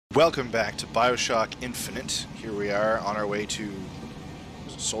Welcome back to Bioshock Infinite. Here we are on our way to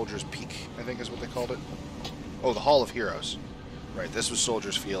Soldier's Peak, I think is what they called it. Oh, the Hall of Heroes. Right, this was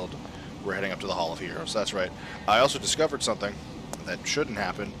Soldier's Field. We're heading up to the Hall of Heroes, that's right. I also discovered something that shouldn't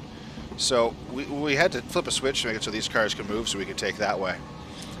happen. So, we had to flip a switch to make it so these cars can move so we could take that way.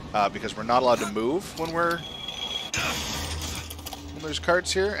 Because we're not allowed to move when there's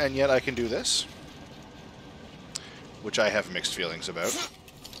carts here, and yet I can do this. Which I have mixed feelings about.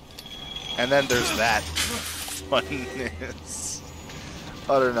 And then there's that funness.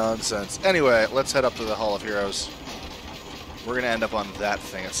 Utter nonsense. Anyway, let's head up to the Hall of Heroes. We're going to end up on that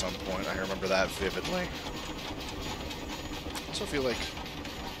thing at some point. I remember that vividly. I also feel like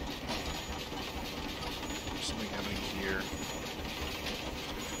there's something happening here.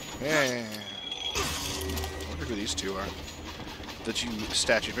 Yeah. I wonder who these two are. The two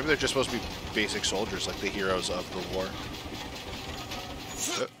statues. Maybe they're just supposed to be basic soldiers, like the heroes of the war.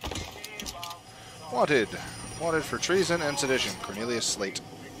 Wanted. Wanted for treason and sedition. Cornelius Slate.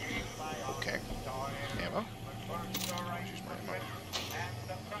 Okay. Ammo. Use my ammo.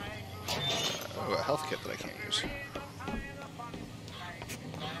 Oh, a health kit that I can't use.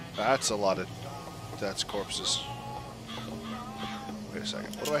 That's a lot of... That's corpses. Wait a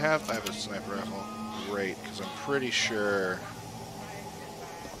second. What do I have? I have a sniper rifle. Great, because I'm pretty sure...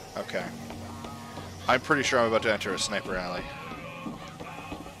 Okay. I'm pretty sure I'm about to enter a sniper alley.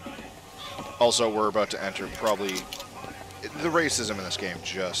 Also, we're about to enter probably... The racism in this game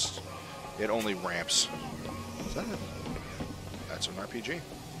just... It only ramps. Is that it? That's an RPG.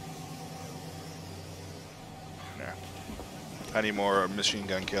 Nah. I need more machine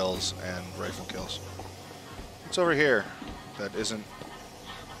gun kills and rifle kills. What's over here? That isn't...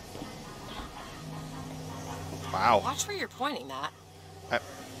 Wow. Watch where you're pointing that.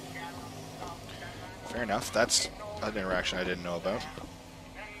 Fair enough. That's an interaction I didn't know about.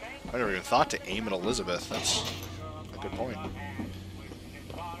 I never even thought to aim at Elizabeth. That's a good point.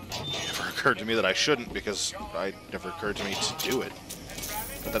 It never occurred to me that I shouldn't, because it never occurred to me to do it.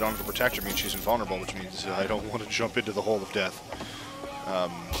 But that I don't have to protect her means she's invulnerable, which means I don't want to jump into the hole of death.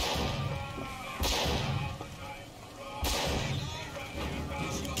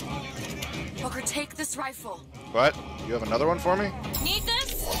 Booker, take this rifle. What? You have another one for me? Need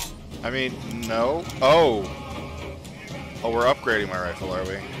this? I mean, no. Oh! Oh, we're upgrading my rifle, are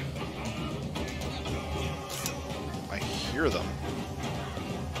we? I hear them.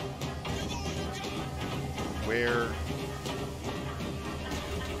 Where?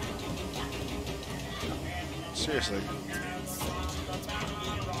 Seriously.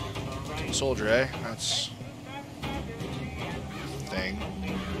 Soldier, eh? That's... thing.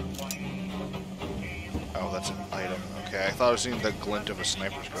 Oh, that's an item. Okay, I thought I was seeing the glint of a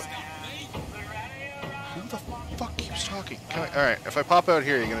sniper scope. Who the fuck keeps talking? Alright, if I pop out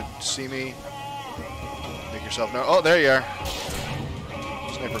here, you're gonna see me? Make yourself know. Oh, there you are.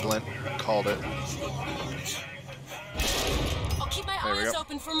 Sniper glint. Called it. I'll keep my eyes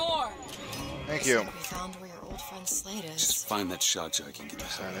open for more. Thank you. We found where your old friend Slate is. Just find that shot so I can get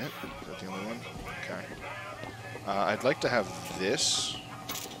Is that it? Is that the only one? Okay. I'd like to have this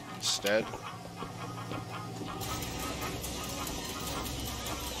instead.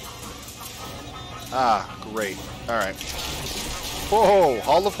 Ah, great. Alright. Whoa,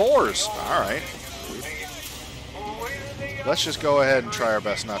 Hall of Horrors. Alright. Let's just go ahead and try our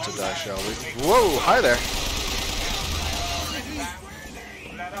best not to die, shall we? Whoa, hi there.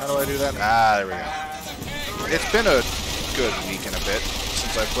 How do I do that? Ah, there we go. It's been a good week and a bit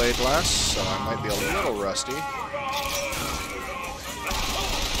since I played last, so I might be a little rusty.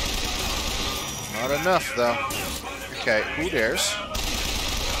 Not enough, though. Okay, who dares?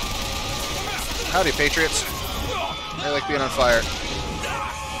 Howdy, Patriots. I like being on fire.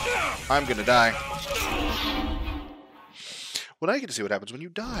 I'm gonna die. Well, now you get to see what happens when you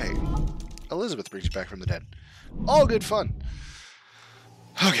die. Elizabeth brings you back from the dead. All good fun.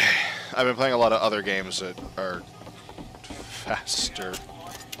 Okay. I've been playing a lot of other games that are faster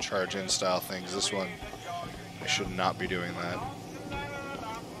charge-in style things. This one, I should not be doing that.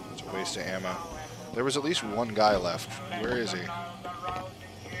 It's a waste of ammo. There was at least one guy left. Where is he?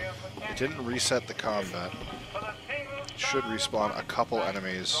 It didn't reset the combat. It should respawn a couple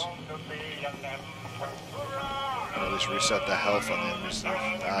enemies. Or at least reset the health on the enemies.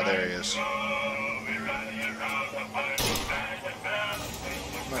 Ah, there he is.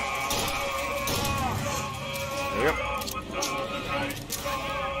 There you go.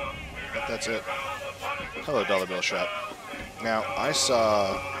 That's it. Hello, Dollar Bill Shop. Now, I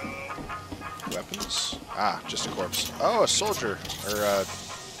saw... weapons? Ah, just a corpse. Oh, a soldier. Or,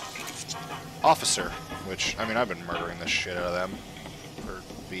 officer, which, I mean, I've been murdering the shit out of them for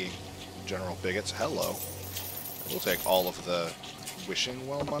being general bigots. Hello. We'll take all of the wishing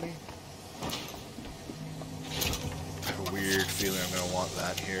well money. I have a weird feeling I'm going to want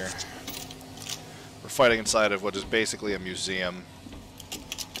that here. We're fighting inside of what is basically a museum.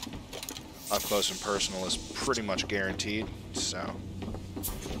 Up close and personal is pretty much guaranteed, so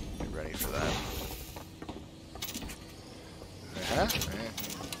get ready for that.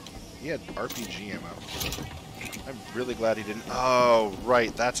 He had RPG ammo. I'm really glad he didn't. Oh,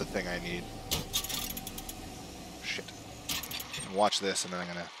 right, that's a thing I need. Shit. Watch this, and then I'm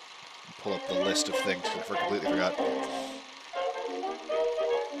gonna pull up the list of things because I completely forgot.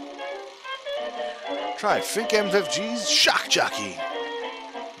 Try Fink MFG's Shock Jockey.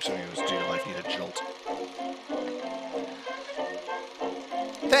 I'm assuming it was due to life need a jolt.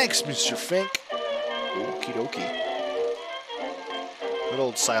 Thanks, Mr. Fink. Okie dokie. Good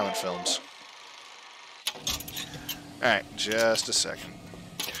old silent films. Alright, just a second.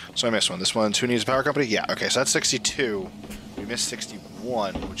 So I missed one. This one's Who Needs a Power Company? Yeah, okay, so that's 62. We missed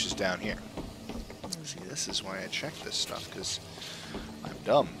 61, which is down here. See, this is why I check this stuff, because I'm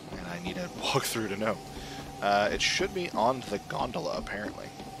dumb, and I need to walk through to know. It should be on the gondola, apparently.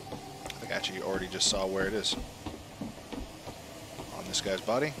 I think I actually already just saw where it is. On this guy's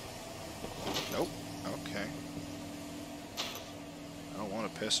body? Nope. Okay. I don't want a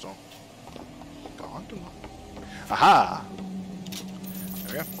pistol. Gondola. Aha!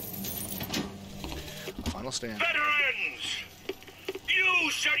 There we go. Final stand. Veterans!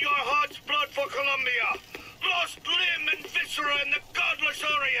 You shed your heart's blood for Columbia, lost limb and viscera in the godless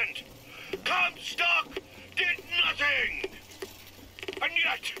Orient. Comstock did nothing! And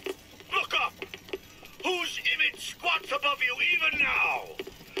yet, look up! Whose image squats above you even now?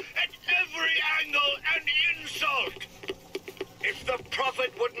 At every angle and insult! If the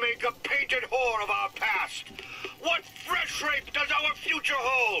prophet would make a painted whore of our past, what fresh rape does our future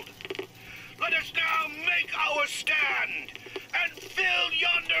hold? Let us now make our stand and fill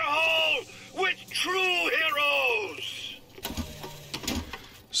yonder hole with true heroes!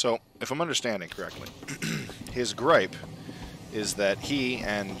 So, if I'm understanding correctly, his gripe is that he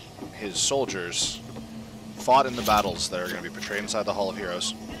and his soldiers fought in the battles that are going to be portrayed inside the Hall of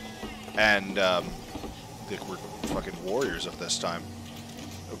Heroes, and they were fucking warriors of this time.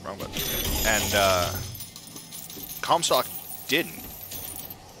 Oh, wrong button. And Comstock didn't.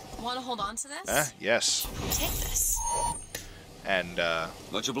 Want to hold on to this? Yes. Take this. And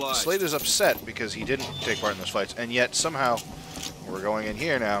Much obliged. Slade is upset because he didn't take part in those fights, and yet somehow, we're going in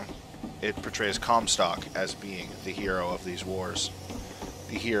here now, it portrays Comstock as being the hero of these wars.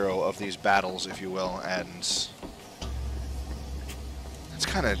 The hero of these battles, if you will, and it's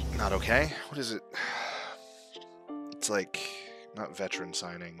kind of not okay. What is it? It's like, not veteran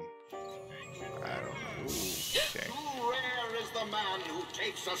signing. I don't know. Okay. Too rare is the man who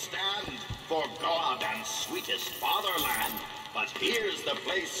takes a stand for God and sweetest fatherland. But here's the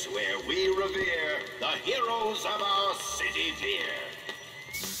place where we revere the heroes of our city dear.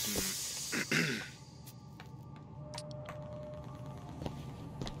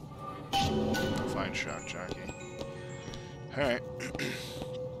 Fine shot, jockey. Alright.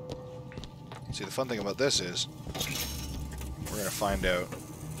 See, the fun thing about this is, we're going to find out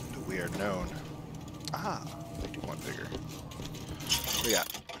that we are known. Ah, I do want bigger. What do we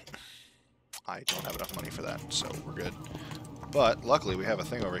got? I don't have enough money for that, so we're good. But, luckily, we have a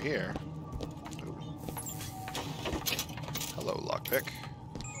thing over here. Ooh. Hello, lockpick.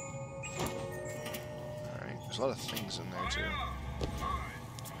 Alright, there's a lot of things in there, too.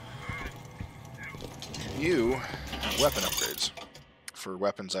 You have weapon upgrades for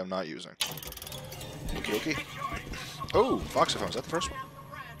weapons I'm not using. Okie dokie. Oh, Voxophone, is that the first one?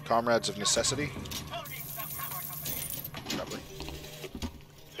 Comrades of Necessity? Probably.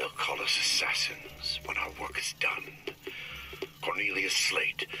 They'll call us assassins when our work is done. Cornelius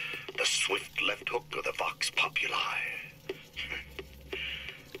Slate, the swift left hook of the Vox Populi.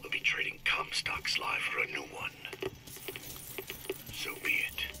 We'll be trading Comstock's life for a new one. So be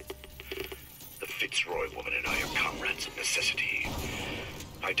it. The Fitzroy woman and I are comrades of necessity.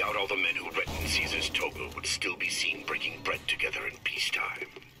 I doubt all the men who read in Caesar's toga would still be seen breaking bread together in peacetime.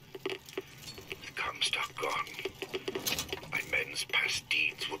 With Comstock gone, my men's past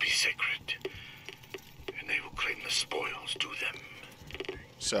deeds will be sacred, and they will claim the spoils due them.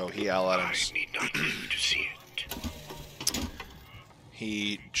 So he allowed him. I need not live to see it.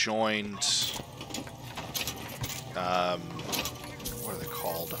 He joined. What are they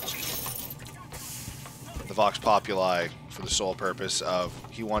called? The Vox Populi for the sole purpose of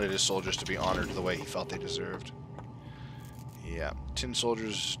he wanted his soldiers to be honored the way he felt they deserved. Yeah, tin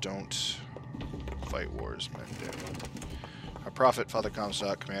soldiers don't fight wars, men do. Our prophet, Father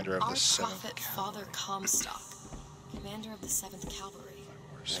Comstock, commander of Our the 7th prophet, Father Comstock, commander of the 7th Cavalry.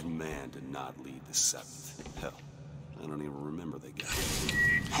 That man did not lead the 7th. Hell, I don't even remember the guy.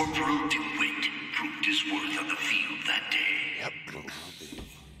 Corporal DeWitt proved his worth on the field that day. Yep. Oh, I'll be.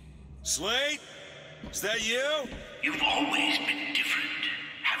 Slate? Is that you? You've always been different,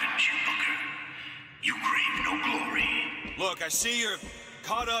 haven't you, Booker? You crave no glory. Look, I see you're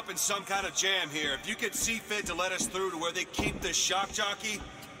caught up in some kind of jam here. If you could see fit to let us through to where they keep this shock jockey,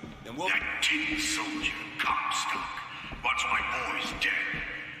 then we'll... That tin soldier, Comstock, wants my boys dead.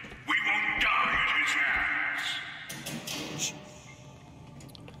 We won't die at his hands.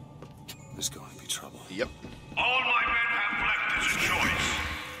 There's going to be trouble. Yep. All my men have left is a choice.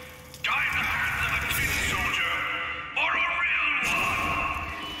 Die in the hands of a tin soldier, or a real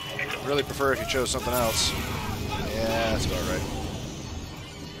one. I'd really prefer if you chose something else. Yeah, that's about right.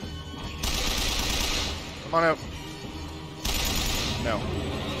 Come on out. No.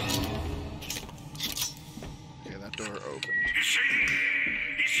 Okay, that door opened. You see,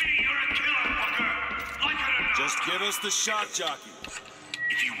 you're a killer, Booker. Like it or not. Just give us the shock jockey.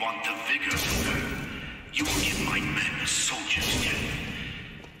 If you want the vigor, Booker, you will give my men a soldier's death.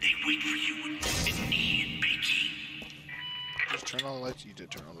 They wait for you in knee and baking. Just turn all the lights. You did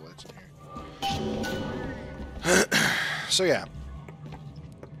turn all the lights in here. So yeah.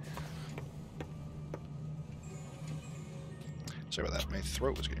 Sorry about that. My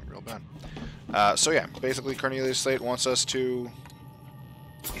throat was getting real bad. So yeah, basically Cornelius Slate wants us to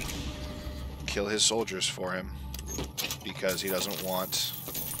kill his soldiers for him because he doesn't want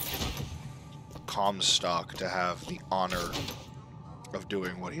Comstock to have the honor of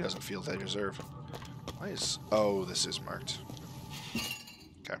doing what he doesn't feel they deserve. Why is... Oh, this is marked.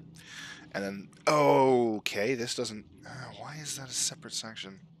 Okay. And then... Okay, this doesn't... why is that a separate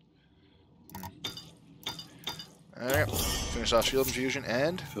section? Alright, finish off shield infusion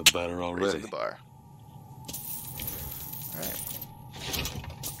and Feel better already. raising the bar. Alright.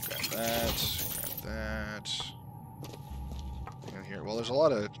 Grab that, grab that. In here. Well, there's a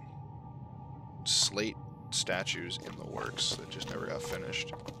lot of slate statues in the works that just never got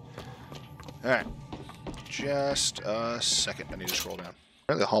finished. Alright. Just a second. I need to scroll down.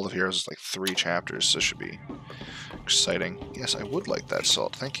 The Hall of Heroes is like 3 chapters, so it should be exciting. Yes, I would like that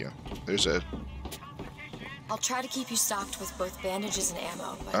salt. Thank you. There's a... I'll try to keep you stocked with both bandages and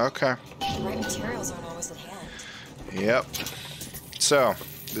ammo, but Okay. the right materials aren't always at hand. Yep. So,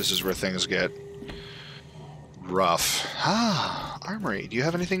 this is where things get rough. Ah, armory. Do you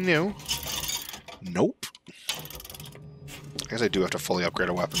have anything new? Nope. I guess I do have to fully upgrade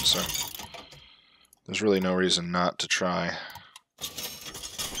a weapon, so there's really no reason not to try.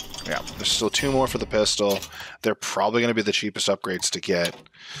 Yeah, there's still 2 more for the pistol. They're probably going to be the cheapest upgrades to get.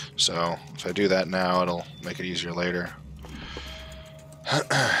 So, if I do that now, it'll make it easier later.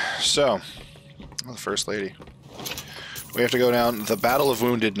 So, the First Lady. We have to go down the Battle of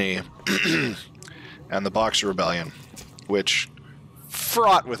Wounded Knee and the Boxer Rebellion, which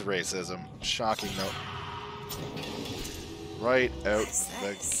fraught with racism. Shocking note. Right out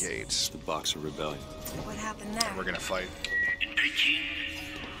the gates. The Boxer Rebellion. What happened there? We're gonna fight. In Peking,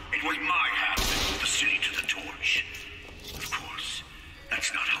 it was my hand that put the city to the torch. Of course,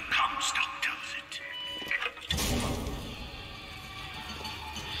 that's not how Comstock tells it.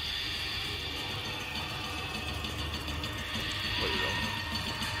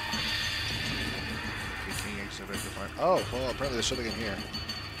 Oh, well, apparently there's something in here.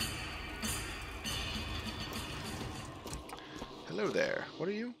 Hello there. What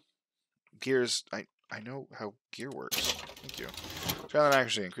are you? Gears. I know how gear works. Thank you. Skyline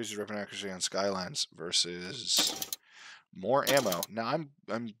accuracy increases weapon accuracy on skylines versus more ammo. Now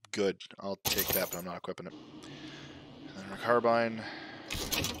I'm good. I'll take that, but I'm not equipping it. And then a carbine.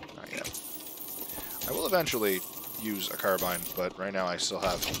 Not yet. I will eventually use a carbine, but right now I still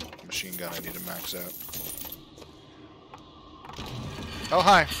have a machine gun I need to max out. Oh,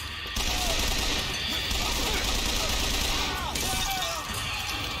 hi.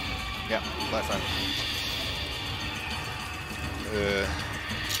 Yeah, bye, friend.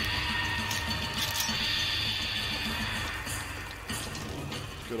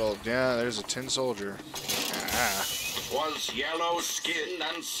 Good old... Yeah, there's a tin soldier. Ah. 'Twas yellow skin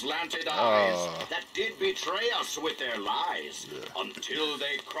and slanted eyes that did betray us with their lies until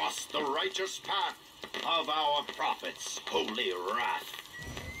they crossed the righteous path of our prophet's holy wrath.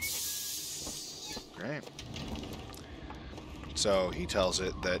 Great. So he tells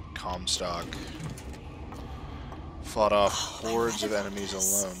it that Comstock fought off hordes of enemies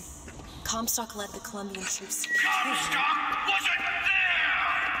alone. Comstock led the Colombian troops. Comstock wasn't there!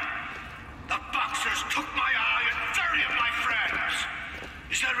 The Boxers took my eye and 30 of my friends!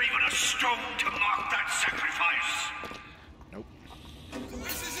 Is there even a stone to mark that sacrifice? Nope.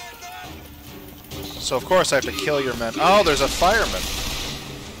 So of course I have to kill your men. Oh, there's a fireman.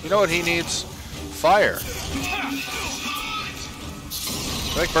 You know what he needs? Fire.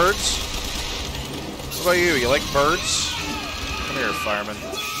 You like birds? What about you? You like birds? Come here, fireman.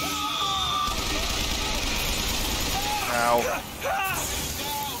 Ow.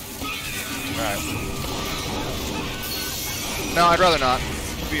 Alright. No, I'd rather not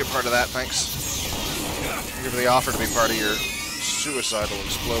be a part of that, thanks. Thank you for the offer to be part of your suicidal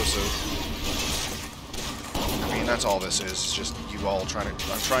explosive. I mean, that's all this is. It's just you all trying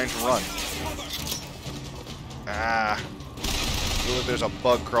to... I'm trying to run. Ah. I feel like there's a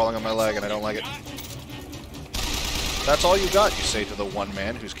bug crawling on my leg and I don't like it. That's all you got, you say to the one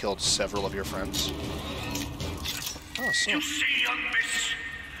man who's killed several of your friends. Oh, so... You see, young miss?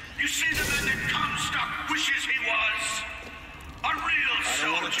 You see the man that Comstock wishes he was? A real soldier. I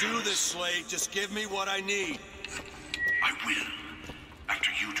don't want to do this, Slade. Just give me what I need. I will,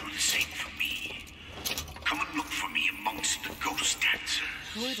 after you do the same for me. Come and look for me amongst the ghost dancers.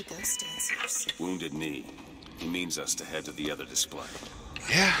 Who are the ghost dancers? Wounded Knee. He means us to head to the other display.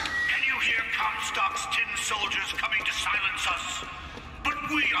 Yeah. Can you hear Comstock's tin soldiers coming to silence us? But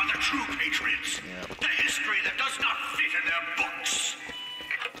we are the true patriots. Yeah. The history that does not fit in their books.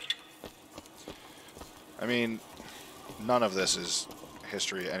 I mean, none of this is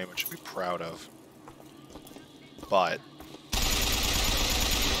history anyone should be proud of. But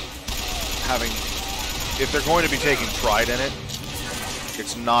if they're going to be taking pride in it,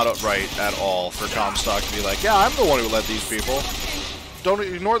 it's not right at all for Comstock to be like, yeah, I'm the one who led these people. Don't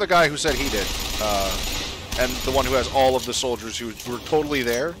ignore the guy who said he did. And the one who has all of the soldiers who were totally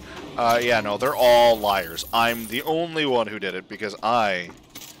there. Yeah, no, they're all liars. I'm the only one who did it because I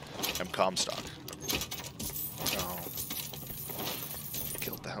am Comstock. Oh.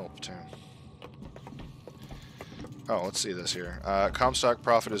 Killed the help, too. Oh, let's see this here. Comstock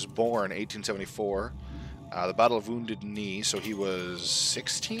Prophet is born 1874. The Battle of Wounded Knee, so he was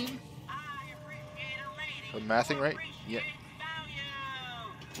 16? Am I mathing right? Yeah.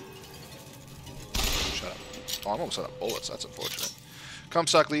 Shut up. Oh, I'm almost out of bullets. That's unfortunate.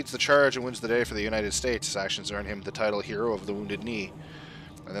 Comstock leads the charge and wins the day for the United States. His actions earn him the title Hero of the Wounded Knee.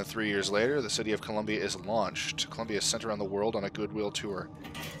 And then 3 years later, the city of Columbia is launched. Columbia is sent around the world on a goodwill tour.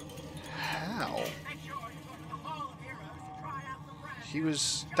 How?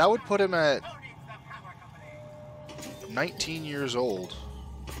 That would put him at 19 years old.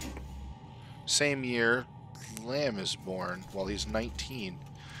 Same year, Lamb is born while he's 19.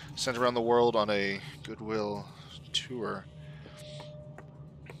 Sent around the world on a goodwill tour.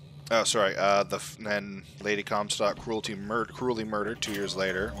 Oh, sorry. Then Lady Comstock cruelly murdered 2 years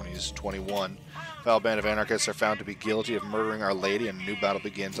later when he's 21. Foul band of anarchists are found to be guilty of murdering Our Lady, and a new battle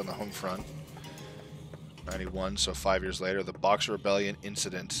begins on the home front. 91, so 5 years later, the Boxer Rebellion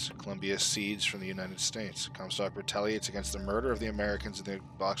incident. Columbia cedes from the United States. Comstock retaliates against the murder of the Americans in the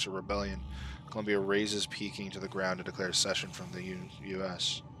Boxer Rebellion. Columbia razes Peking to the ground and declares secession from the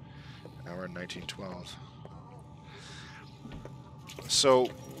U.S. Now we're in 1912. So,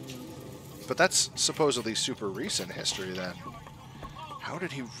 but that's supposedly super recent history then. How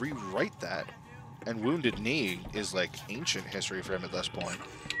did he rewrite that? And Wounded Knee is like ancient history for him at this point.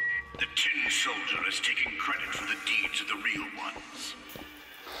 The tin soldier is taking credit for the deeds of the real ones.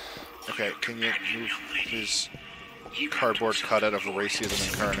 Okay, can you move his cardboard cutout of racism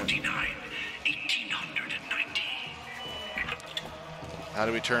incarnate? 1890. How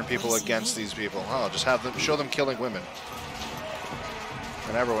do we turn people against these people? Oh, just have them show them killing women.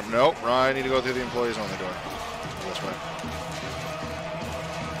 And everyone, nope, I need to go through the employees only door. This way.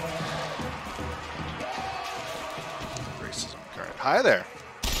 Racism incarnate. Hi there.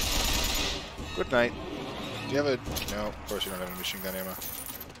 Good night. Do you have a... No, of course you don't have any machine gun ammo.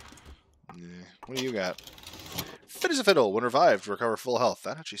 Yeah. What do you got? Fit as a fiddle. When revived, recover full health.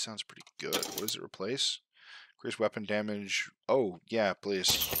 That actually sounds pretty good. What does it replace? Increase weapon damage. Oh, yeah,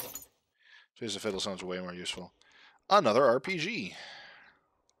 please. Fit as a fiddle sounds way more useful. Another RPG.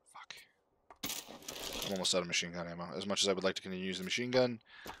 Fuck. I'm almost out of machine gun ammo. As much as I would like to continue to use the machine gun,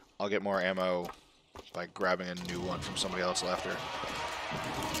 I'll get more ammo by grabbing a new one from somebody else after.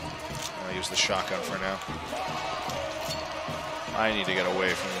 I'll use the shotgun for now. I need to get away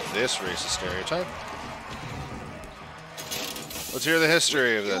from this racist stereotype. Let's hear the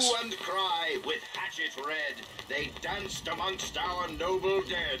history of this. Hue and cry with hatchet red, they danced amongst our noble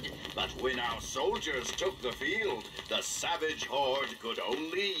dead. But when our soldiers took the field, the savage horde could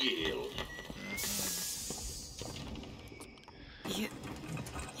only yield.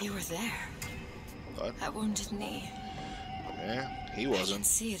 You were there. What? At Wounded Knee. Yeah. He I wasn't.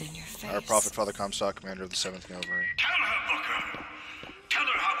 see it in your face. Our Prophet Father Comstock, commander of the 7th Cavalry. Tell her, Booker. Tell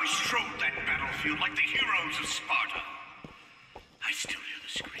her how we strode that battlefield like the heroes of Sparta. I still hear the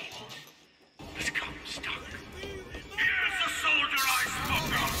screams. This Comstock. Here's the soldier I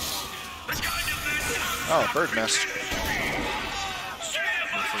spoke of. The kind of man. Oh, bird nest. See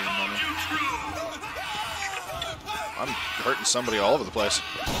if I told you true. I'm hurting somebody all over the place.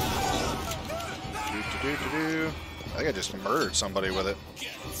 I think I just murdered somebody with it.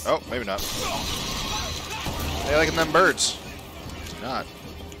 Oh, maybe not. Hey, liking them birds. Do not.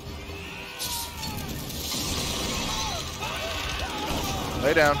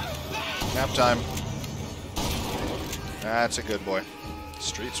 Lay down. Nap time. That's a good boy.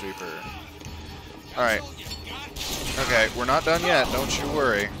 Street sweeper. Alright. Okay, we're not done yet. Don't you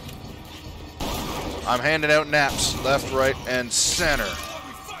worry. I'm handing out naps left, right, and center.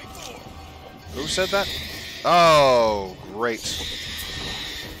 Who said that? Oh, great.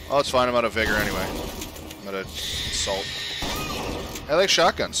 Oh, it's fine. I'm out of vigor anyway. I'm out of salt. I like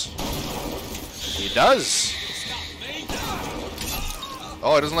shotguns. He does.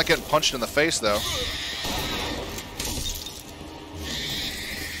 Oh, he doesn't like getting punched in the face, though.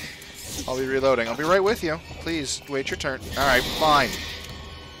 I'll be reloading. I'll be right with you. Please, wait your turn. Alright, fine.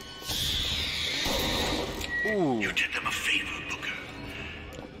 Ooh. You did them a favor, Booker.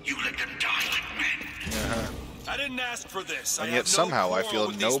 You let them die like men. I didn't ask for this. And I yet have somehow no I quarrel feel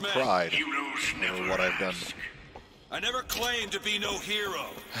with no these men. pride Heroes never over what I've done. ask. I never claimed to be no hero.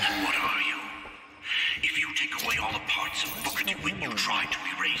 Then what are you? If you take away all the parts of Booker DeWitt you tried to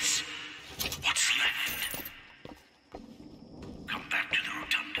erase, what's left? Come back to the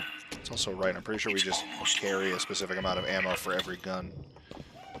rotunda. It's also right. I'm pretty sure we just carry a specific amount of ammo for every gun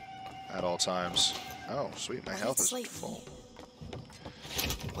at all times. Oh, sweet. My health is full.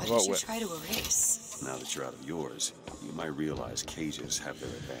 What Well, did you wait. try to erase? Now that you're out of yours, you might realize cages have their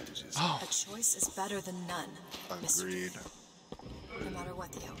advantages. Oh, A choice is better than none. Mr. agreed. No matter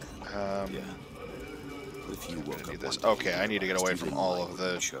what the outcome. Yeah. But if you woke I up need this. one day Okay, I need to get and away you from didn't all like of what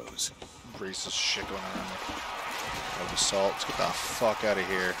you the chose. racist shit going on. All the salt. Let's get the fuck out of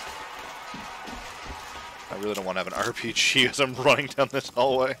here. I really don't want to have an RPG as I'm running down this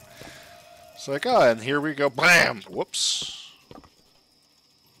hallway. It's like, oh, and here we go. Bam! Whoops.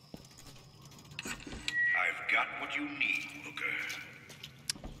 I've got what you need,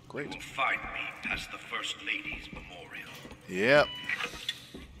 Booker. Great. You'll find me past the First Lady's memorial. Yep.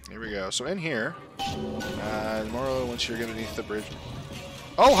 Here we go. So in here, tomorrow once you're underneath the bridge.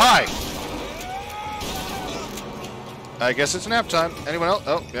 Oh, hi! I guess it's nap time. Anyone else?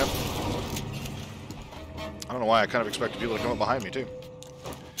 Oh, yep. I don't know why I kind of expected people to come up behind me, too.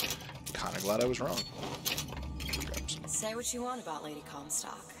 Kind of glad I was wrong. Say what you want about Lady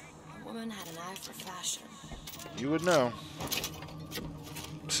Comstock. A woman had an eye for fashion. You would know.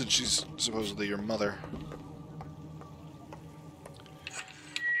 Since she's supposedly your mother.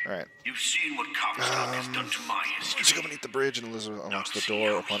 Alright. You've seen what Comstock has done to my Once you history. go beneath the bridge and Elizabeth unlocks the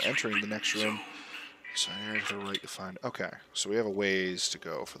door upon entering the next room. So here to the right you find. Okay, so we have a ways to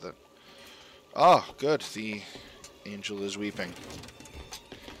go for the. Oh, good. The angel is weeping.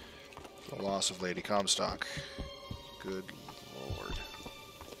 The loss of Lady Comstock. Good lord.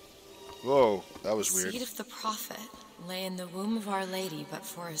 Whoa, that was weird. Seed of the prophet lay in the womb of Our Lady, but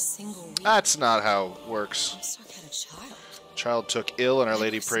for a single week. That's not how it works. Comstock had a child. Child took ill, and Our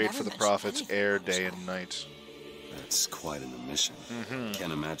Lady It's prayed never for the mentioned prophet's anything air about day child. and night. That's quite an omission.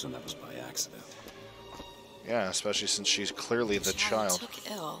 Can't imagine that was by accident. Yeah, especially since she's clearly the child.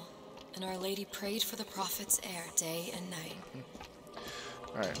 took ill, and Our Lady prayed for the prophet's heir day and night.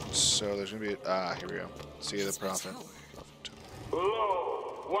 Alright, so there's gonna be here we go. See the It's my prophet. tower.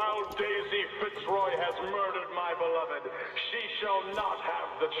 Lo, while Daisy Fitzroy has murdered my beloved, she shall not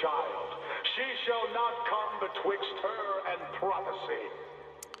have the child. She shall not come betwixt her and prophecy.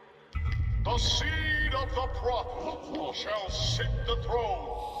 The seed of the prophet shall sit the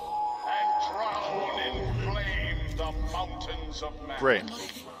throne and drown in flame the mountains of man. Great.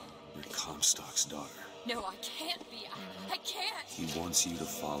 You're Comstock's daughter. No, I can't be. I can't. He wants you to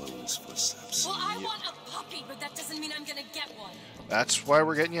follow in his footsteps. Well, I want a puppy, but that doesn't mean I'm gonna get one. That's why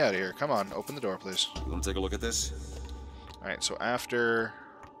we're getting you out of here. Come on, open the door, please. You want to take a look at this? Alright, so after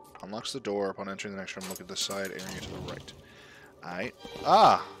unlocks the door upon entering the next room, look at the side area to the right. Alright.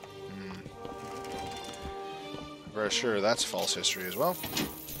 Ah! Very sure that's false history as well.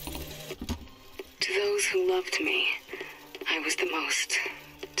 To those who loved me, I was the most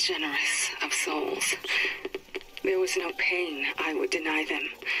generous of souls. There was no pain I would deny them,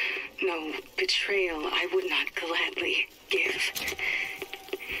 no betrayal I would not gladly give.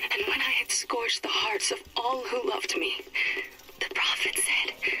 And when I had scorched the hearts of all who loved me, the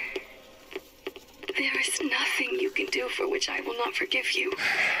do for which I will not forgive you.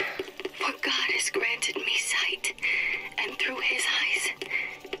 For God has granted me sight, and through his eyes,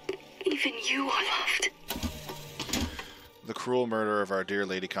 even you are loved. The cruel murder of our dear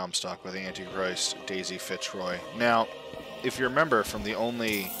Lady Comstock by the Antichrist, Daisy Fitzroy. Now, if you remember from the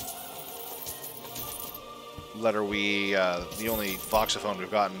only letter the only voxophone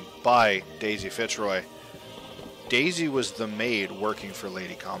we've gotten by Daisy Fitzroy, Daisy was the maid working for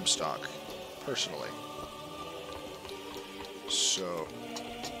Lady Comstock, personally. So,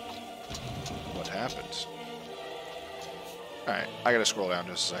 what happened? Alright, I gotta scroll down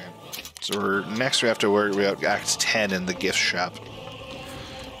just a second. So next we have to work, we have Act 10 in the gift shop.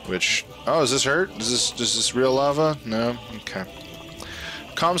 Which, oh, does this hurt? Is this real lava? No? Okay.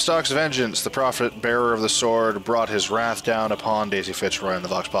 Comstock's vengeance, the prophet bearer of the sword, brought his wrath down upon Daisy Fitzroy and the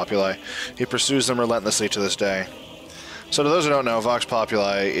Vox Populi. He pursues them relentlessly to this day. So to those who don't know, Vox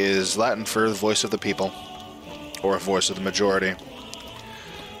Populi is Latin for the voice of the people, or a voice of the majority.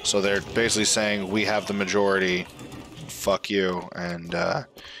 So they're basically saying, we have the majority, fuck you, and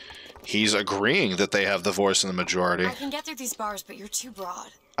he's agreeing that they have the voice of the majority. I can get through these bars, but you're too broad.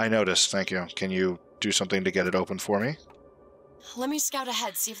 I noticed, thank you. Can you do something to get it open for me? Let me scout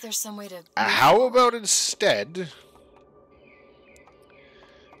ahead, see if there's some way to... How about instead...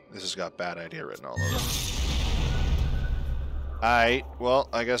 This has got bad idea written all over it. Alright, well,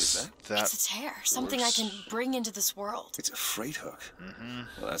 I guess that... It's a tear, something I can bring into this world. It's a freight hook. Mm-hmm.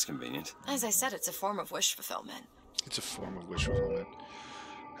 Well, that's convenient. As I said, it's a form of wish fulfillment. It's a form of wish fulfillment.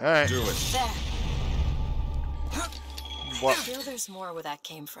 Alright. Do it. There. What? I feel there's more where that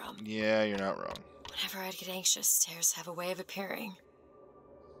came from. Yeah, you're not wrong. Whenever I'd get anxious, tears have a way of appearing.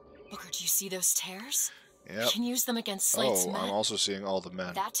 Booker, do you see those tears? Yep. We can use them against Slate's men. I'm also seeing all the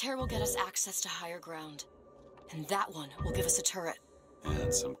men. That tear will get us access to higher ground. And that one will give us a turret.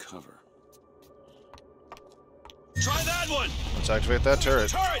 And some cover. Try that one! Let's activate that turret.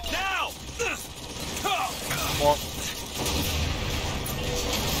 Turret, now! Come on.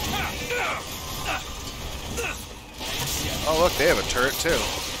 Oh, look, they have a turret, too.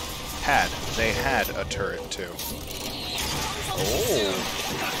 They had a turret, too. Oh.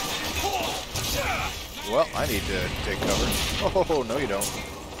 Well, I need to take cover. Oh, no you don't.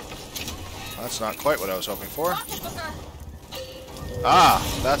 That's not quite what I was hoping for. Ah,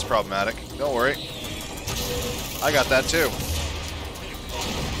 that's problematic. Don't worry. I got that, too.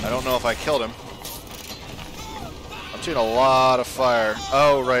 I don't know if I killed him. I'm seeing a lot of fire.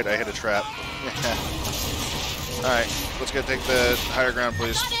 Oh, right, I hit a trap. Alright, let's go take the higher ground,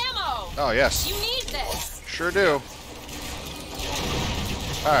 please. Oh, yes. You need this. Sure do.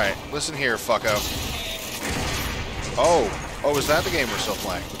 Alright, listen here, fucko. Oh, is that the game we're still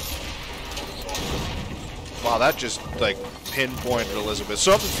playing? Wow, that just, like, pinpointed Elizabeth.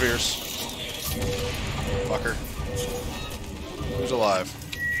 Something fierce. Fucker. Who's alive?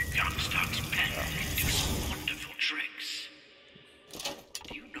 Comstock's pen do some wonderful tricks.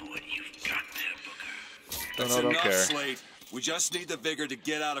 Do you know what you've got there, Booker? Don't care. Slate. We just need the vigor to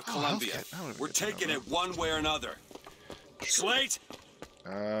get out of Columbia. We're taking it one way or another. Slate?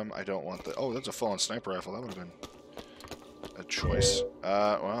 I don't want the... Oh, that's a full-on sniper rifle. That would have been a choice.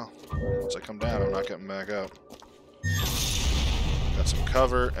 Well, once I come down, I'm not getting back up. Got some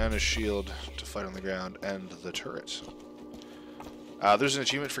cover and a shield to fight on the ground and the turret. There's an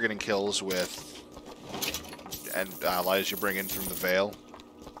achievement for getting kills with allies you bring in from the Veil.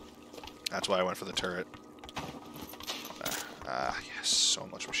 That's why I went for the turret. Yes, so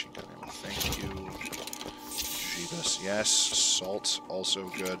much machine gun ammo. Thank you. Jeebus. Yes, salt, also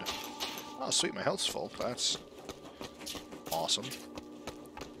good. Oh, sweet, my health's full. That's awesome.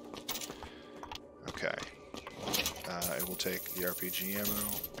 Okay. I will take the RPG ammo,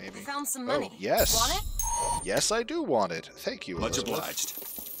 maybe. I found some money. Oh, yes. Want it? Yes, I do want it. Thank you, Much Elizabeth.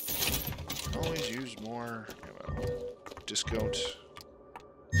 obliged. Always use more ammo. Discount.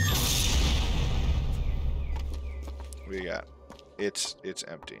 What do you got? It's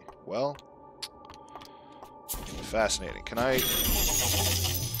empty. Well, fascinating. Can I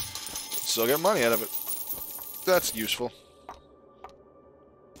still get money out of it? That's useful.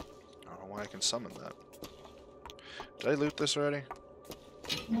 I don't know why I can summon that. Did I loot this already?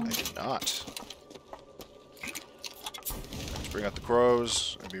 I did not. Let's bring out the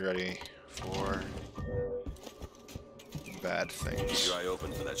crows and be ready for bad things. Keep your eye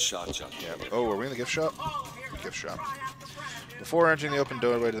open for that shot, Chuck. Yeah. Oh, are we in the gift shop? Gift shop. Before entering the open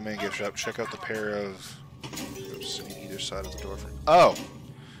doorway to the main gift shop, check out the pair of oops, on either side of the door. Oh!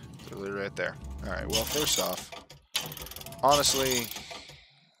 They're literally right there. Alright, well, first off, honestly,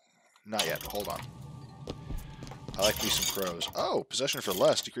 not yet. Hold on. I like me some crows. Oh, possession for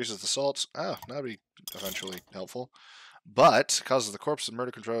less decreases the salts. Oh, that'd be eventually helpful. But causes the corpse of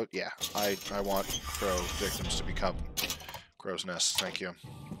murder control. Yeah, I want crow victims to become crow's nests. Thank you.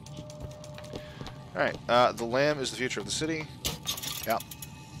 All right, the lamb is the future of the city. Yeah.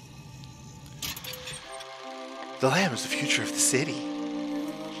 The lamb is the future of the city.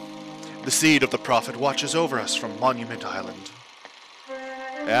 The seed of the prophet watches over us from Monument Island.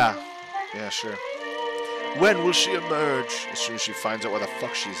 Yeah, sure. When will she emerge? As soon as she finds out where the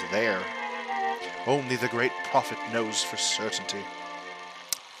fuck she's there. Only the great prophet knows for certainty.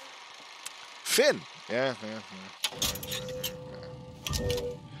 Finn! Yeah.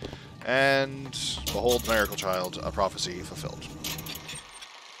 And behold, miracle child, a prophecy fulfilled.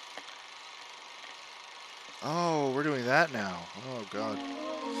 Oh, we're doing that now. Oh, God.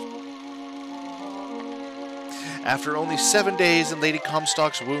 After only 7 days in Lady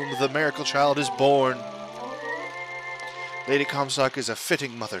Comstock's womb, the miracle child is born. Lady Comstock is a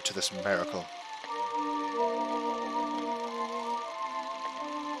fitting mother to this miracle.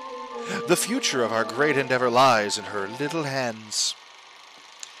 The future of our great endeavor lies in her little hands.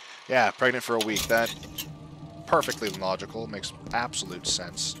 Yeah, pregnant for a week. That perfectly logical. Makes absolute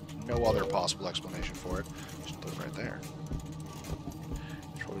sense. No other possible explanation for it. Just put it right there.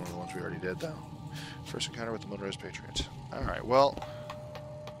 It's probably one of the ones we already did, though. First encounter with the Moonrise Patriot. Alright, well...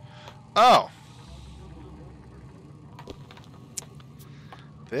 Oh!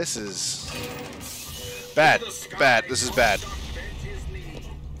 This is... bad. Bad. This is bad.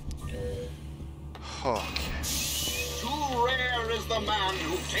 Okay. Too rare is the man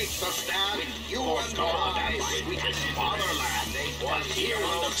who takes a stand for God and sweetest fatherland. Was here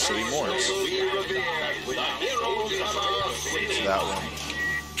on the City Morris. we revere the heroes of our city. To that one.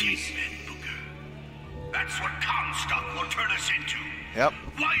 These men, Booker. That's what Comstock will turn us into. Yep.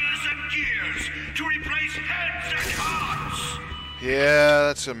 Wires and gears to replace heads and hearts. Yeah,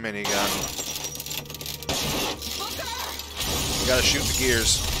 that's a minigun. You gotta shoot the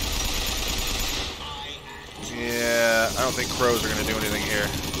gears. Yeah, I don't think crows are gonna do anything here.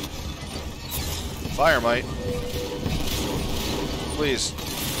 Fire might. Please,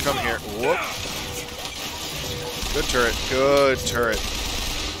 come here. Whoop. Good turret. Good turret.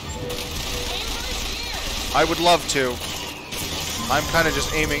 I would love to. I'm kind of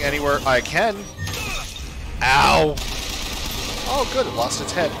just aiming anywhere I can. Ow! Oh, good. It lost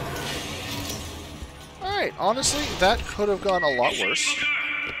its head. Alright, honestly, that could have gone a lot worse.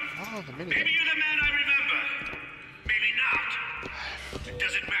 Oh, the minigun. Maybe you're the man I remember. Maybe not. It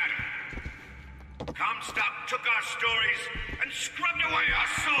doesn't matter. Comstock took our stories and scrubbed away our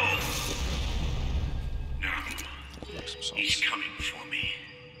souls. Now, he's coming for me.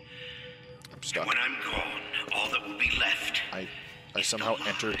 I'm stuck. When I'm gone, all that will be left. I somehow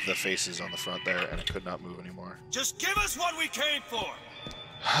entered the faces on the front there, and I could not move anymore. Just give us what we came for.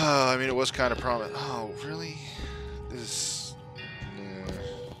 I mean, it was kind of prominent. Oh, really? This is...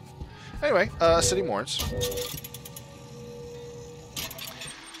 Anyway, City Morns.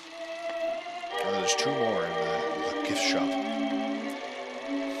 Oh, there's 2 more in the gift shop.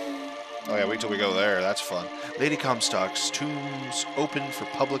 Oh yeah, wait till we go there. That's fun. Lady Comstock's tombs open for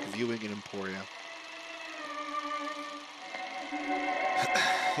public viewing in Emporia.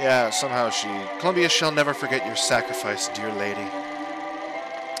 Yeah, somehow Columbia shall never forget your sacrifice, dear lady.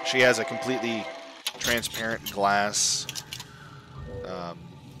 She has a completely transparent glass.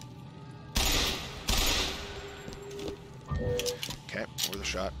 Okay, worth a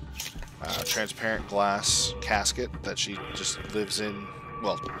shot. Transparent glass casket that she just lives in.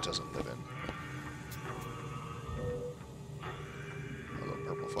 Well, it doesn't live in. Little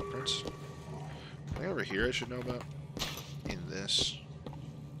purple footprints. Anything over here I should know about? In this.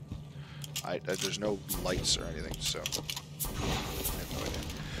 There's no lights or anything, so I have no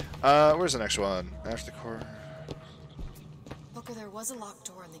idea. Where's the next one? After the core. Booker, there was a locked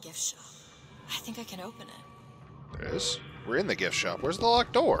door in the gift shop. I think I can open it. There is. We're in the gift shop. Where's the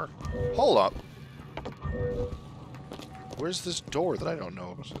locked door? Hold up. Where's this door that I don't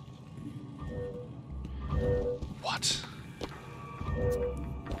know about? What?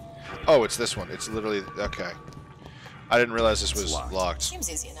 Oh, it's this one. It's literally... Okay. I didn't realize this was locked. Seems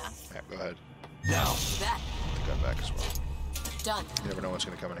easy enough. Yeah, go ahead. Now. That. The gun back as well. Done. You never know what's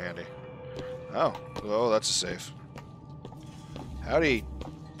going to come in handy. Oh. Oh, that's a safe. Howdy.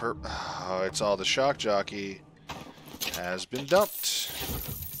 Oh, it's all the shock jockey. Has been dumped.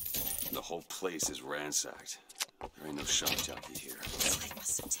 The whole place is ransacked. There ain't no shock jockey here. I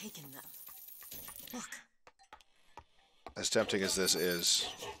must have taken them. Look. As tempting as this is,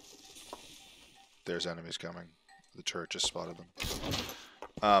 there's enemies coming. The turret just spotted them.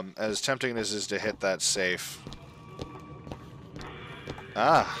 As tempting as it is to hit that safe,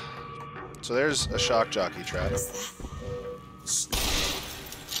 Ah. So there's a shock jockey trap.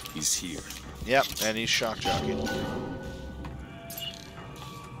 He's here. Yep, and he's shock jockeyed.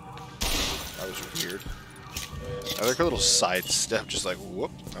 That was weird. I like a little sidestep, just like,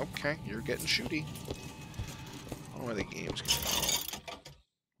 whoop, okay, you're getting shooty. I don't know where the game's going.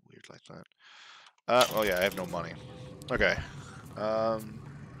 Weird like that. Oh yeah, I have no money. Okay.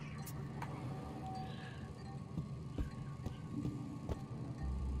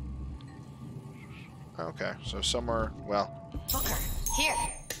 Okay, so somewhere, well... Booker, here.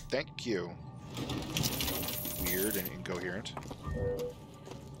 Thank you. Weird and incoherent.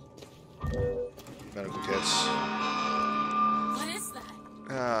 Medical kits. What is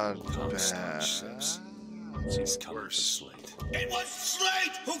that? She's coming for Slate. It was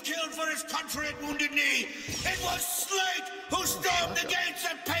Slate who killed for his country at Wounded Knee. It was Slate who stormed the gates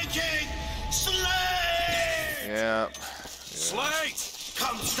at Peking. Slate! Yeah. Slate!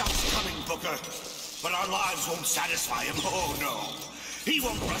 Comstock's coming, Booker. But our lives won't satisfy him. Oh, no. He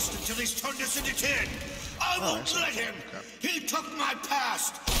won't rest until he's turned us into tin. I won't let him. Okay. He took my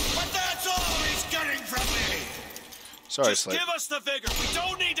past. But that's all he's getting from me. Sorry, Just Slate. give us the vigor. We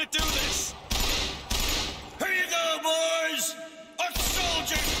don't need to do this. Here you go, boys. A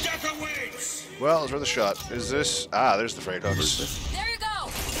soldier's death awaits. Well, it's worth a shot. Is this... Ah, there's the freight hooks. There you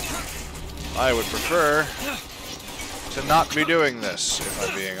go. I would prefer to not be doing this, if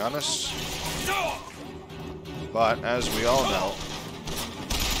I'm being honest. But, as we all know...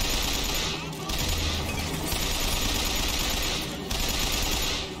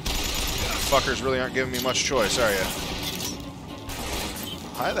 Fuckers really aren't giving me much choice, are ya?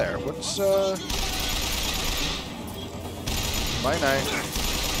 Hi there, what's, Bye night.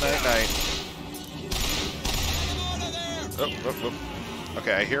 Night night. Oh.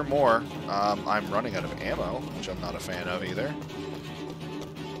 Okay, I hear more. I'm running out of ammo, which I'm not a fan of either.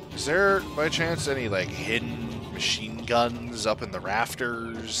 Is there, by chance, any, like, hidden machine guns up in the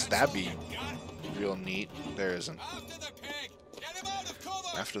rafters? That'd be real neat. There isn't.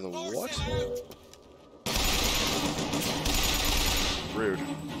 After the what? Rude.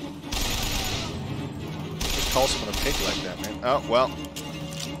 Just call someone a pig like that, man. Oh, well.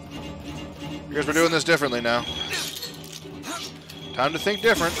 I guess we're doing this differently now. Time to think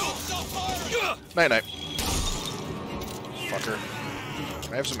different. Night-night. Fucker.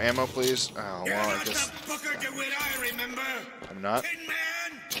 Can I have some ammo, please? Oh, well, I guess... I'm not.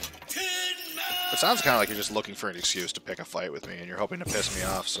 It sounds kind of like you're just looking for an excuse to pick a fight with me, and you're hoping to piss me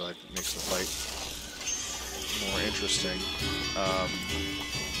off, so it makes the fight more interesting.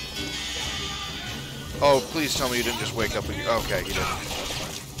 Oh, please tell me you didn't just wake up and... Okay, you didn't. That's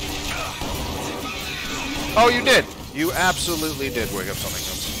fine. Oh, you did! You absolutely did wake up something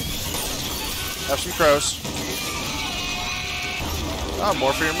else. Have some crows. Oh,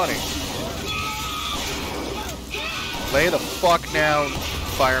 more for your money. Lay the fuck down,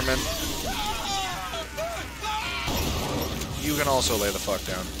 fireman. You can also lay the fuck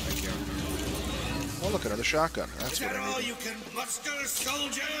down. Thank you. Oh, look, another shotgun. That's what I need. You can muster,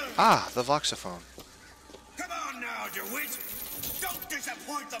 soldier? Ah, the voxophone. Come on now, DeWitt. Don't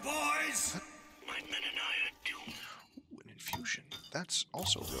disappoint the boys. My men and I are doomed. Ooh, an infusion. That's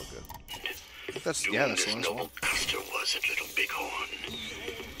also real good. That's the last one. Master was at Little Bighorn.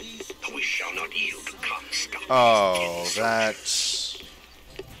 But we shall not yield to Comstock. Oh, that's...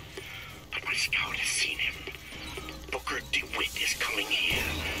 But my scout has seen him. Booker DeWitt is coming here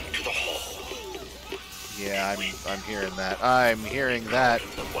to the hall. Yeah, I'm hearing that. I'm hearing that.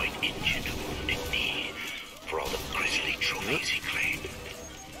 The white engine of Wounded Knee for all the grisly trophies he claimed.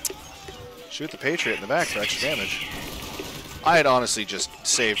 Shoot the Patriot in the back for extra damage. I had honestly just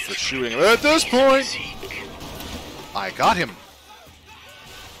saved for shooting him. At this point, I got him.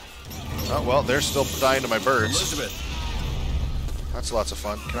 Oh, well, they're still dying to my birds. Elizabeth. That's lots of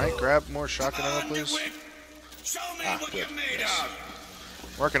fun. Can I grab more shotgun ammo, please? Show me Ah, what good. you're made Yes.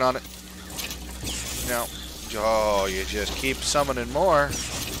 of. Working on it. No. Oh, you just keep summoning more.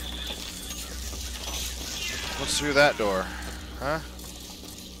 What's through that door? Huh?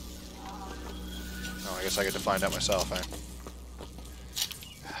 Oh, I guess I get to find out myself, eh?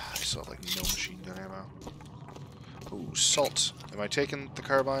 I still have, like, no machine gun ammo. Ooh, salt. Am I taking the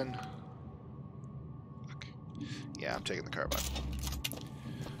carbine? Fuck. Yeah, I'm taking the carbine.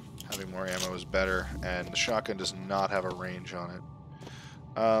 Having more ammo is better, and the shotgun does not have a range on it.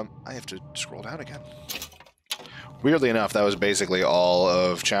 I have to scroll down again. Weirdly enough, that was basically all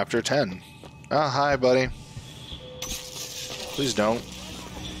of Chapter 10. Oh, hi, buddy. Please don't.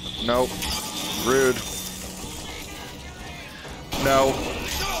 Nope. Rude. No.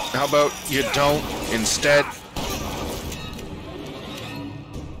 How about you don't instead?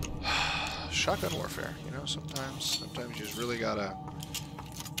 shotgun warfare. You know, sometimes you just really gotta.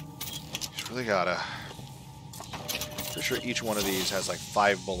 Pretty sure each one of these has like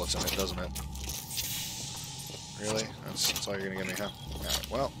 5 bullets in it, doesn't it? Really? That's all you're gonna give me, huh? Alright,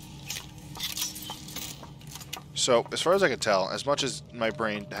 well. So, as far as I can tell, as much as my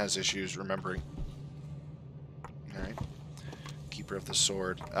brain has issues remembering. Alright. Keeper of the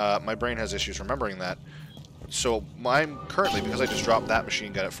Sword. My brain has issues remembering that. So, I'm currently, because I just dropped that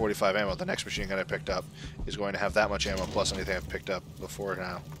machine gun at 45 ammo, the next machine gun I picked up is going to have that much ammo plus anything I've picked up before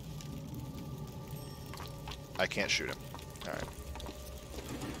now. I can't shoot him. Alright.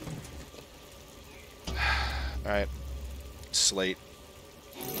 Alright. Slate.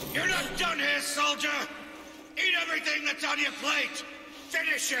 You're not done here, soldier! Eat everything that's on your plate!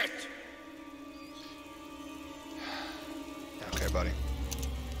 Finish it! Okay, buddy.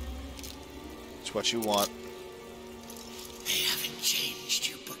 It's what you want. They haven't changed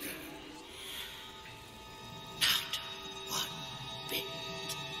you, Booker. Not one bit.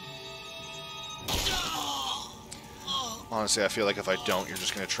 Honestly, I feel like if I don't, you're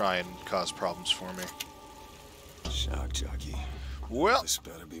just going to try and cause problems for me. Shock jockey. Well. This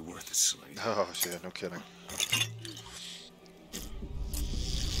better be worth it, Slate. Oh, yeah, no kidding.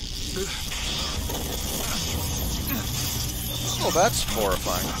 Oh, that's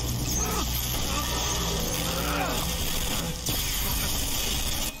horrifying.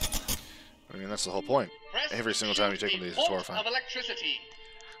 I mean, that's the whole point. Every single time you take one of these, it's horrifying. Of electricity.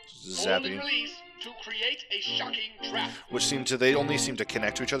 Zappy. Release to create a shocking draft. Which they only seem to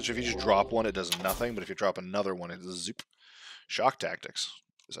connect to each other. So if you just drop one, it does nothing. But if you drop another one, it does zoop. Shock tactics.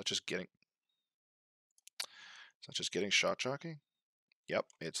 Is that just getting shot jockey? Yep,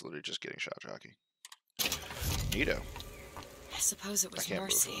 it's literally just getting shot jockey. Neato. I suppose it was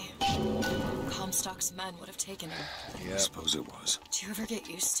mercy. Comstock's men would have taken him. Yeah. I suppose it was. Do you ever get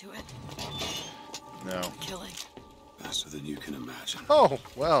used to it? No. Killing. Faster than you can imagine. Oh,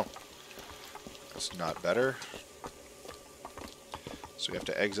 well. That's not better. So we have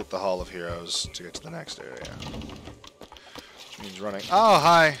to exit the Hall of Heroes to get to the next area. Which means running. Oh,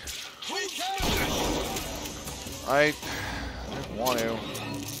 hi! I didn't want to.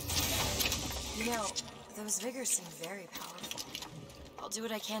 You know, those vigors seem very powerful. I'll do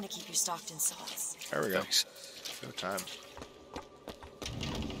what I can to keep you stocked in salts. There we go. Thanks. Go time.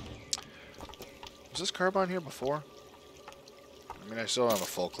 Was this carbine here before? I mean, I still don't have a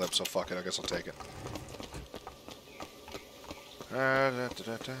full clip, so fuck it. I guess I'll take it.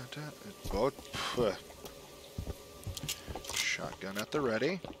 Shotgun at the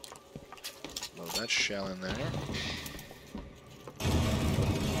ready. Load that shell in there.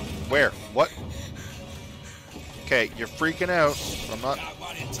 Where? What? Okay, you're freaking out. I'm not.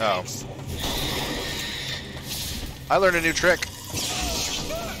 Oh. I learned a new trick.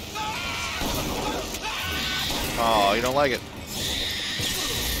 Oh, you don't like it.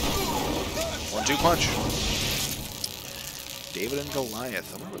 1-2 punch. David and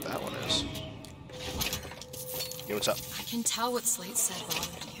Goliath. I wonder what that one is. Yo, what's up? I can tell what Slate said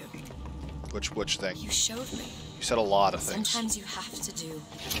bothered you. Which thing? You showed me. You said a lot of things. Sometimes you have to do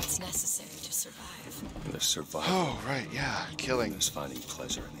what's necessary to survive. There's survival. Oh, right, yeah. Killing. There's finding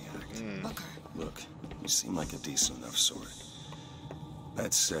pleasure in the act. Booker. Look, you seem like a decent enough sort.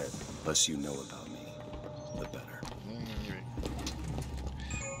 That said, less you know about me, the better.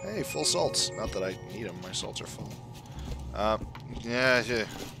 Hey, full salts. Not that I need them. My salts are full. Yeah.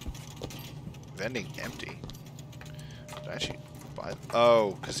 Vending empty. Did I actually buy...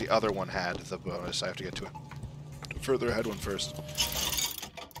 Oh, because the other one had the bonus. I have to get to it. Further ahead one first.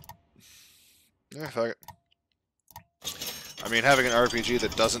 Yeah, fuck it. I mean, having an RPG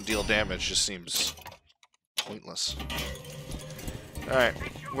that doesn't deal damage just seems pointless. Alright,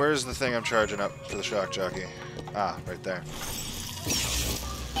 where's the thing I'm charging up for the shock jockey? Ah, right there.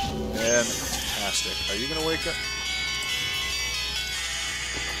 Fantastic. Are you gonna wake up?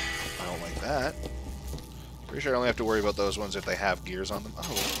 I don't like that. Pretty sure I only have to worry about those ones if they have gears on them. Oh.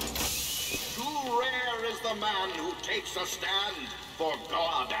 Too rare is the man who takes a stand for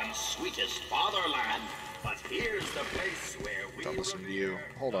God and sweetest fatherland. But here's the place where we Don't listen to you.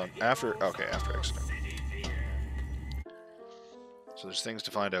 Hold on. After... Okay, after exiting. So there's things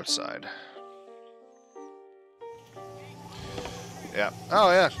to find outside. Yeah.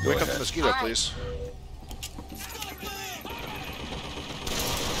 Oh, yeah. Wake up the mosquito, please.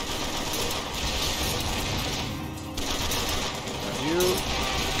 If you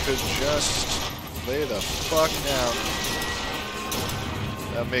could just lay the fuck down.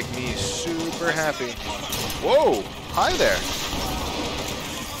 That'd make me super happy. Whoa! Hi there!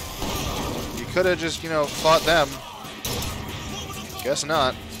 You could have just, you know, fought them. Guess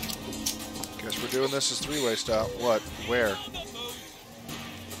not. Guess we're doing this as three-way style. What? Where?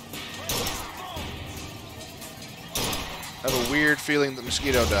 I have a weird feeling that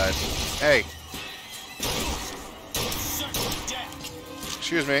Mosquito died. Hey.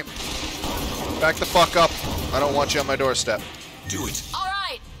 Excuse me. Back the fuck up. I don't want you on my doorstep. Do it. All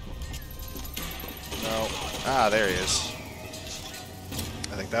right. No. Ah, there he is.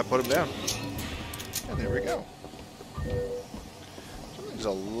 I think that put him down. And there we go. Something's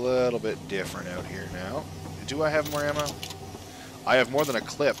a little bit different out here now. Do I have more ammo? I have more than a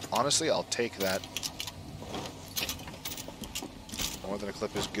clip. Honestly, I'll take that. More than a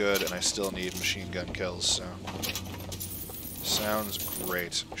clip is good, and I still need machine gun kills, so... Sounds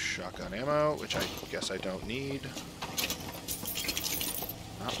great. Shotgun ammo, which I guess I don't need.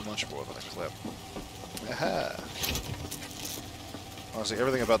 Not much more than a clip. Aha! Honestly,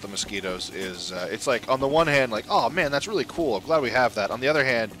 everything about the mosquitoes is... it's like, on the one hand, like, oh man, that's really cool. I'm glad we have that. On the other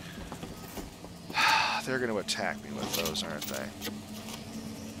hand, they're going to attack me with those, aren't they?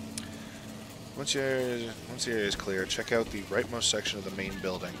 Once the area is clear, check out the rightmost section of the main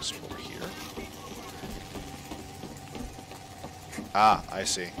buildings over here. Ah, I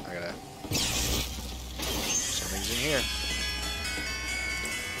see. I gotta... Something's in here.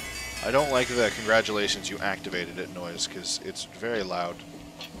 I don't like the congratulations you activated it noise, because it's very loud.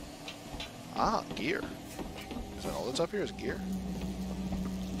 Ah, gear. Is that all that's up here is gear?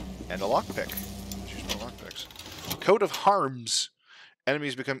 And a lockpick. Let's use more lockpicks. Coat of Harms.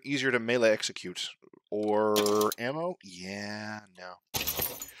 Enemies become easier to melee execute. Or ammo? Yeah, no.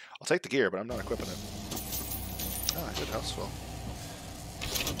 I'll take the gear, but I'm not equipping it. Oh, I did health full.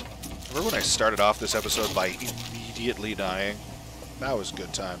 Remember when I started off this episode by immediately dying? That was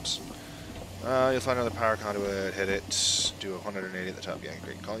good times. You'll find another power conduit, hit it, do a 180 at the top. Yeah,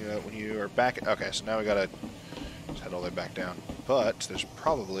 great. Call you out when you are back. Okay, so now we gotta just head all the way back down. But there's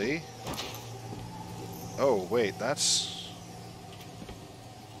probably... Oh, wait, that's...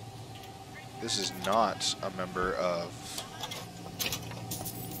 This is not a member of...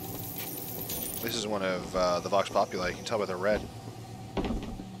 This is one of the Vox Populi. You can tell by the red.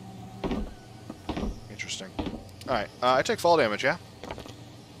 Interesting. Alright, I take fall damage, yeah?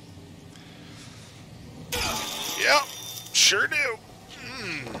 Yep, sure do.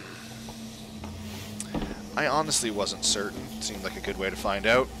 I honestly wasn't certain. It seemed like a good way to find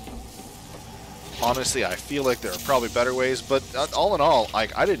out. Honestly, I feel like there are probably better ways, but all in all,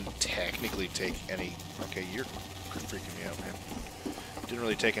 I didn't technically take any... Okay, you're freaking me out, man. Didn't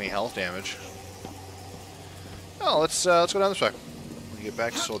really take any health damage. Oh, let's go down this way. When you get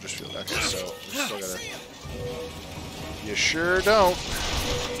back to Soldier's Field. Okay, so we still gotta... You sure don't.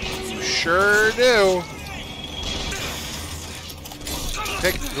 You sure do.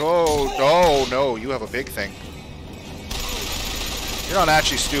 Take... Oh, no, you have a big thing. You're not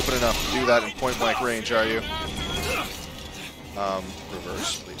actually stupid enough to do that in point-blank range, are you?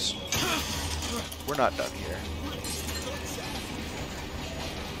 Reverse, please. We're not done here.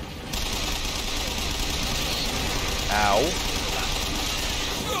 Ow.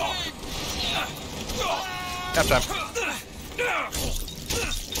 Nap time.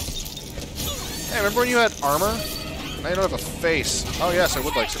 Hey, remember when you had armor? Now you don't have a face. Oh, yes, I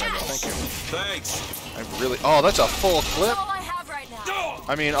would like some ammo. Thank you. Thanks. I really... Oh, that's a full clip?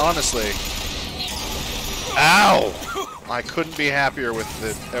 I mean, honestly. Ow! I couldn't be happier with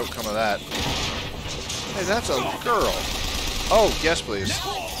the outcome of that. Hey, that's a girl. Oh, yes, please.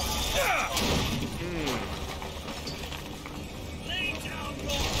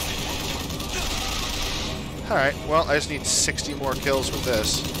 Alright, well, I just need 60 more kills with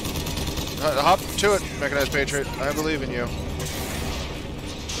this. Hop to it, Mechanized Patriot. I believe in you.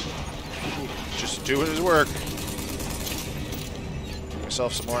 Just doing his work.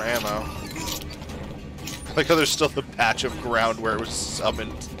 Myself some more ammo. I like how there's still the patch of ground where it was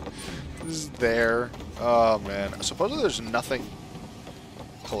summoned. This is there. Oh man. Supposedly there's nothing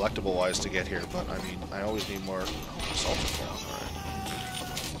collectible wise to get here, but I mean, I always need more. Oh, assault rifle. Alright.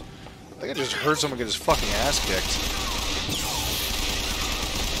 I think I just heard someone get his fucking ass kicked.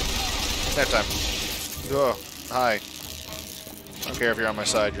 That time. Oh, hi. I don't care if you're on my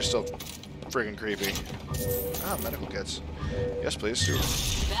side, you're still friggin' creepy. Ah, medical kits. Yes, please.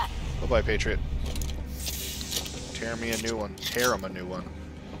 Bye-bye, Patriot. Tear me a new one. Tear him a new one.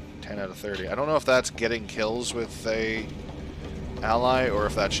 10 out of 30. I don't know if that's getting kills with a ally or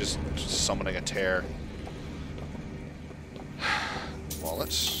if that's just summoning a tear.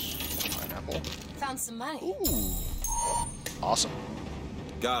 Wallets. Pineapple. Found some money. Ooh. Awesome.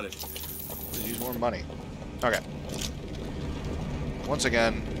 Got it. Let's use more money. Okay. Once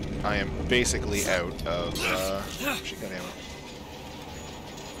again, I am basically out of machine gun ammo.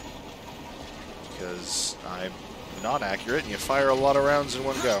 because I'm not accurate, and you fire a lot of rounds in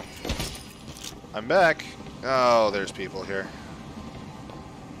one go. I'm back. Oh, there's people here.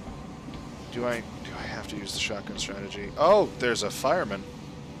 Do I have to use the shotgun strategy? Oh, there's a fireman.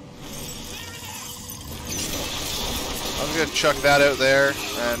 I'm gonna chuck that out there,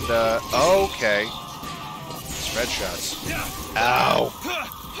 and okay. Spread shots. Ow!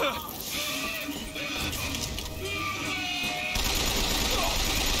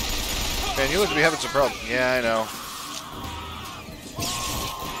 Man, you look to be having some problems. Yeah, I know.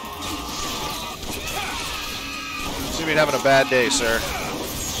 You seem to be having a bad day, sir.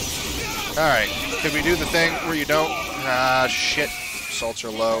 Alright, can we do the thing where you don't? Ah, shit. Salts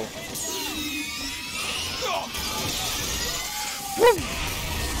are low. Woo!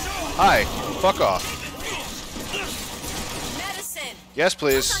 Hi, fuck off. Medicine. Yes,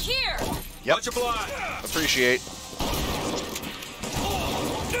 please. Here. Yep. Appreciate.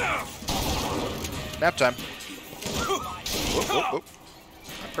 Nap time. Whoop, whoop, whoop.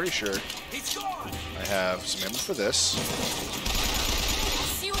 I'm pretty sure I have some ammo for this.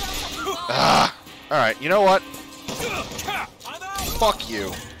 Ah! Alright, you know what? Fuck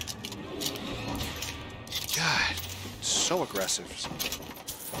you. God, so aggressive.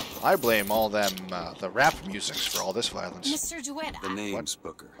 I blame all them, the rap musics for all this violence. Mr. DeWitt, The name's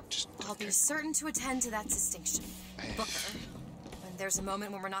Booker. I'll be certain to attend to that distinction. Booker. When there's a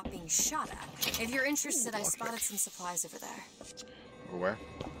moment when we're not being shot at. If you're interested, I spotted some supplies over there. Where?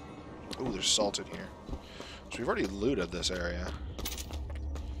 Ooh, there's salt in here. So we've already looted this area.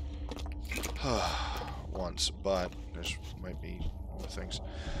 Once, but there's might be more things.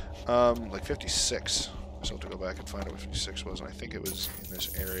 Like 56. I still have to go back and find out what 56 was, and I think it was in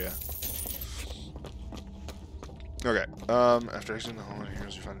this area. Okay. After exiting the hall,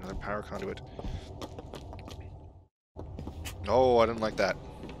 here's you find another power conduit. Oh, I didn't like that.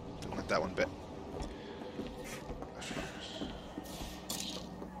 Didn't like that one bit.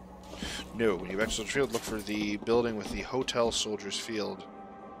 No, when you back to Soldiers Field, look for the building with the Hotel Soldiers Field.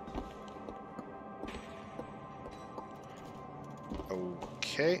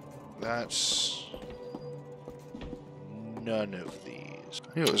 Okay, that's none of these.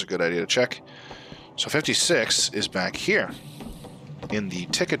 I knew it was a good idea to check. So 56 is back here. In the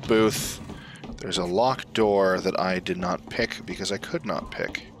ticket booth, there's a locked door that I did not pick because I could not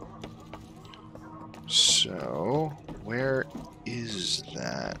pick. So, where is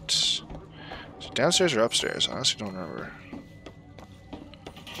that? Is it downstairs or upstairs? I honestly don't remember.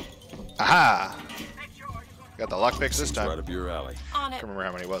 Aha! Got the lockpicks this time. Right up your alley. On I it. can't remember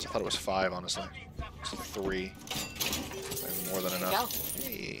how many it was. I thought it was 5, honestly. It's 3. Maybe more than enough.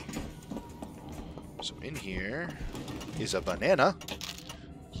 Hey. So in here is a banana.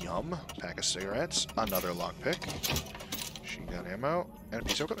 Yum. Pack of cigarettes. Another lockpick. Machine gun ammo. And a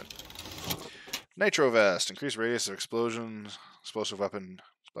piece of equipment. Nitro vest. Increased radius of explosions. Explosive weapon.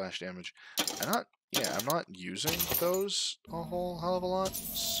 Splash damage. I'm not using those a whole hell of a lot.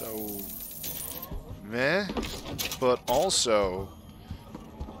 So meh. But also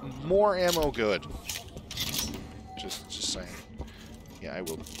more ammo good. Just saying. Yeah, I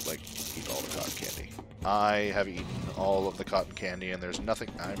will like eat all the cotton candy. I have eaten all of the cotton candy, and there's nothing.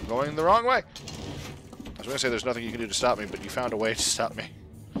 I'm going the wrong way. I was going to say there's nothing you can do to stop me, but you found a way to stop me.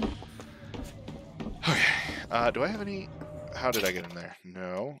 Okay. Do I have any? How did I get in there?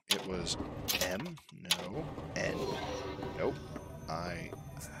 No. It was M. No. N. Nope. I.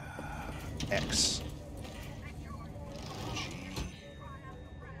 X. G.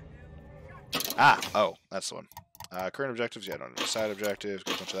 Ah! Oh, that's the one. Current objectives, yeah, I don't know. Side objectives,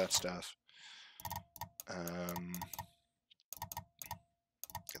 got a bunch of that stuff. Yeah,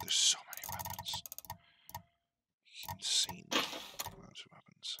 there's so many weapons. Insane amounts of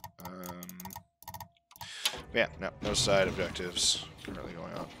weapons. Yeah, no side objectives currently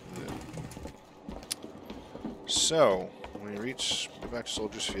going on. So, when we go back to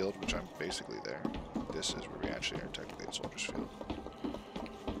Soldiers Field, which I'm basically there, this is where we actually are technically at Soldiers Field.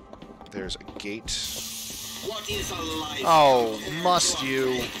 There's a gate. What is a life? Oh, must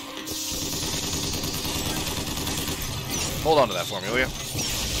you? Hold on to that for me, will you?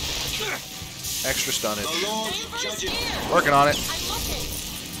 Extra stunnage. Working on it.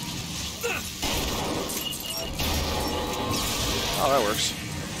 Oh, that works.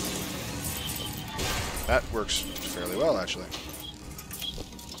 That works fairly well, actually.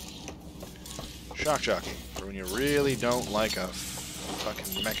 Shock jockey, for when you really don't like a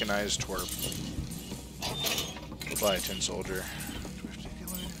fucking mechanized twerp. Goodbye, tin soldier.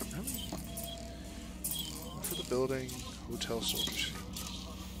 For the building, Hotel Soldiers Field.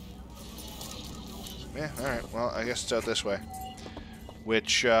 Yeah, alright, well, I guess it's out this way.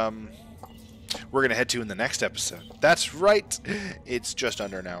 Which, we're going to head to in the next episode. That's right! It's just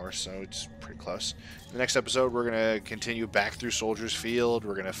under an hour, so it's pretty close. In the next episode, we're going to continue back through Soldier's Field.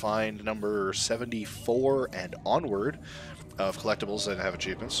 We're going to find number 74 and onward of collectibles that have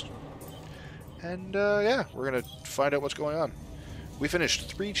achievements. And, yeah, we're going to find out what's going on. We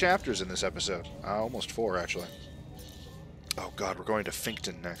finished 3 chapters in this episode. Almost 4, actually. Oh, God, we're going to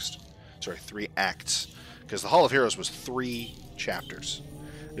Finkton next. Sorry, 3 acts. Because the Hall of Heroes was 3 chapters.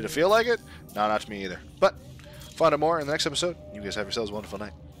 Did it feel like it? No, not to me either. But, find out more in the next episode. You guys have yourselves a wonderful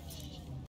night.